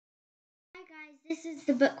This is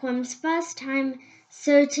the bookworm's first time,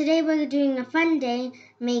 so today we're doing a fun day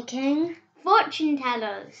making fortune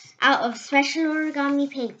tellers out of special origami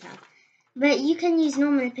paper. But you can use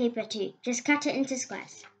normal paper too, just cut it into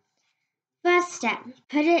squares. First step,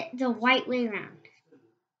 put it the white way round.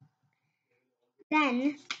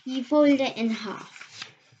 Then you fold it in half.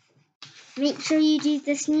 Make sure you do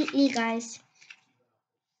this neatly, guys.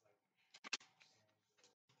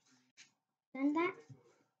 Done that?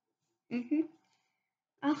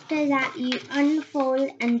 After that, you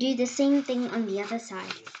unfold and do the same thing on the other side.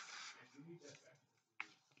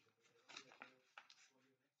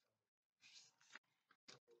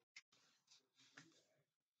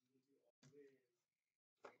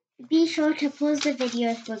 Be sure to pause the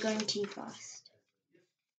video if we're going too fast.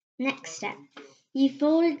 Next step, you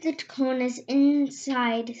fold the corners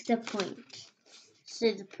inside the point.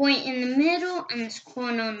 So the point in the middle and this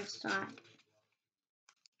corner on the side.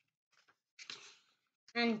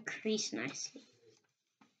 And crease nicely.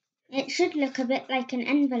 It should look a bit like an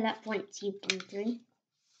envelope once you've done three.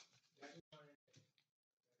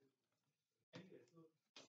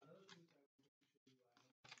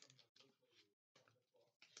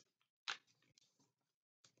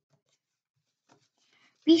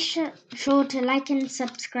 Be sure to like and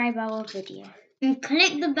subscribe our video. And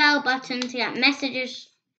click the bell button to get messages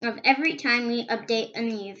of every time we update a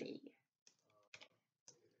new video.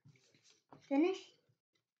 Finished?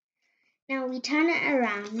 Now we turn it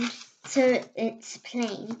around so it's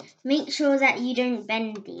plain. Make sure that you don't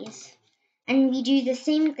bend these. And we do the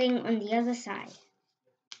same thing on the other side.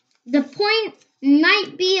 The point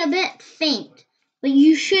might be a bit faint, but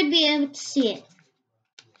you should be able to see it.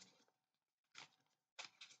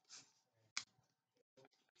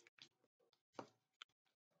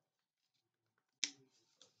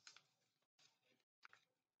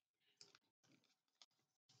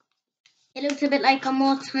 It looks a bit like a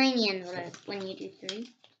more tiny envelope when you do three.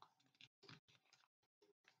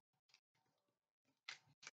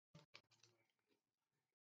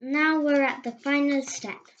 Now we're at the final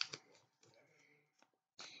step.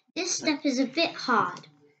 This step is a bit hard.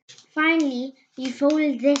 Finally, you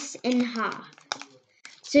fold this in half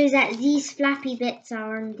so that these flappy bits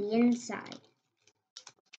are on the inside.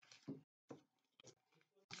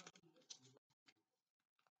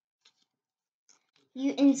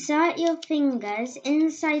 You insert your fingers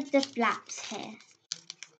inside the flaps here.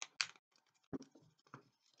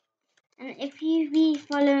 And if you be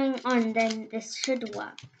following on, then this should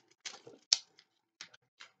work.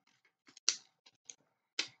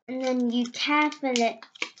 And then you carefully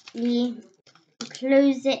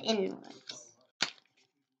close it inwards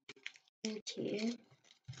into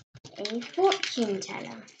a fortune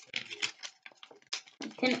teller. You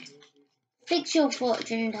can fix your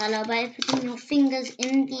fortune teller by putting your fingers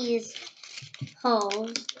in these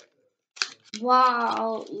holes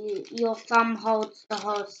while your thumb holds the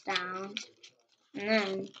holes down. And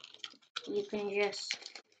then you can just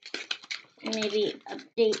maybe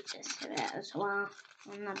update this a bit as well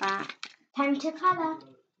on the back. Time to color.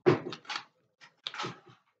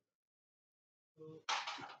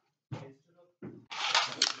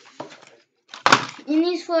 In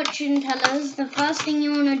these fortune tellers, the first thing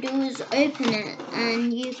you want to do is open it,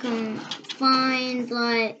 and you can find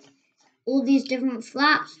like all these different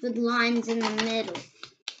flaps with lines in the middle.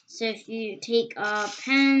 So if you take a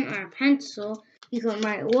pen or a pencil, you can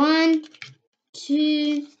write 1,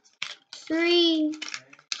 2, 3,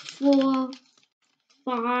 4,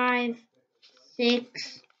 5,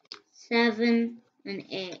 6, 7, and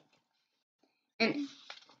 8.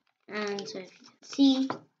 And so if you can see,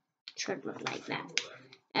 it should look like that.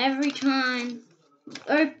 Every time you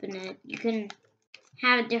open it, you can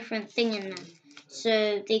have a different thing in them.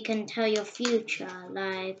 So they can tell your future,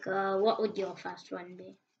 like what would your first one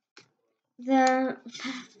be? The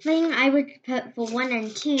thing I would put for 1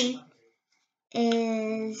 and 2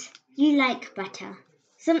 is you like butter.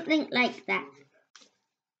 Something like that.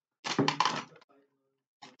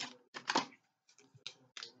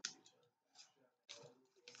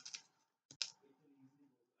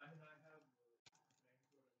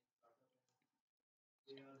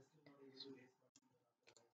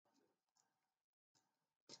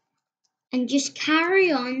 And just carry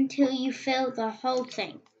on till you fill the whole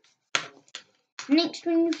thing. Next,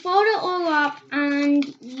 when you fold it all up and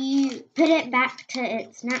you put it back to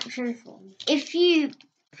its natural form. If you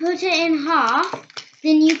put it in half,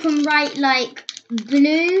 then you can write like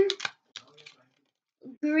blue,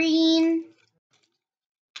 green,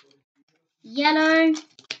 yellow,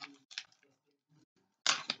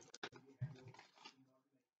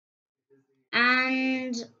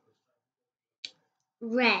 and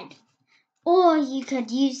red. Or you could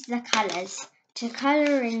use the colours to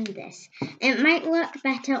colour in this. It might work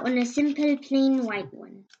better on a simple plain white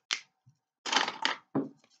one.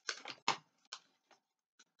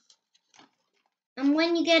 And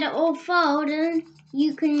when you get it all folded,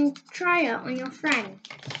 you can try it on your friend.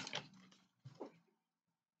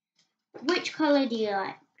 Which colour do you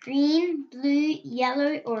like? Green, blue,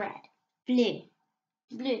 yellow, or red? Blue.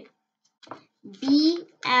 Blue.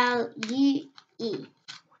 BLUE.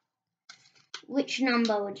 Which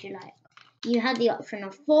number would you like? You have the option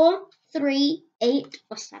of 4, 3, 8,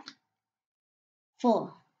 or 7.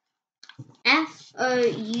 4.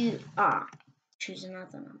 FOUR. Choose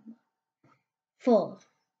another number. 4.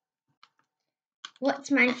 What's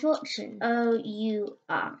my fortune?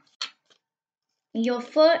 OUR. Your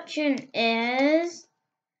fortune is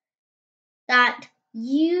that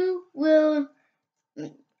you will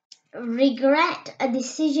regret a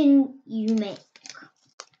decision you make.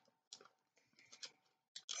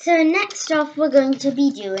 So next off, we're going to be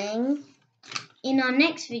doing, in our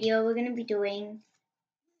next video, we're going to be doing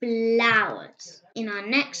flowers. In our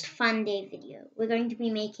next fun day video, we're going to be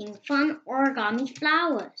making fun origami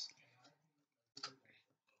flowers.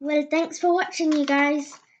 Well, thanks for watching, you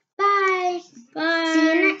guys. Bye. Bye. See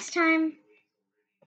you next time.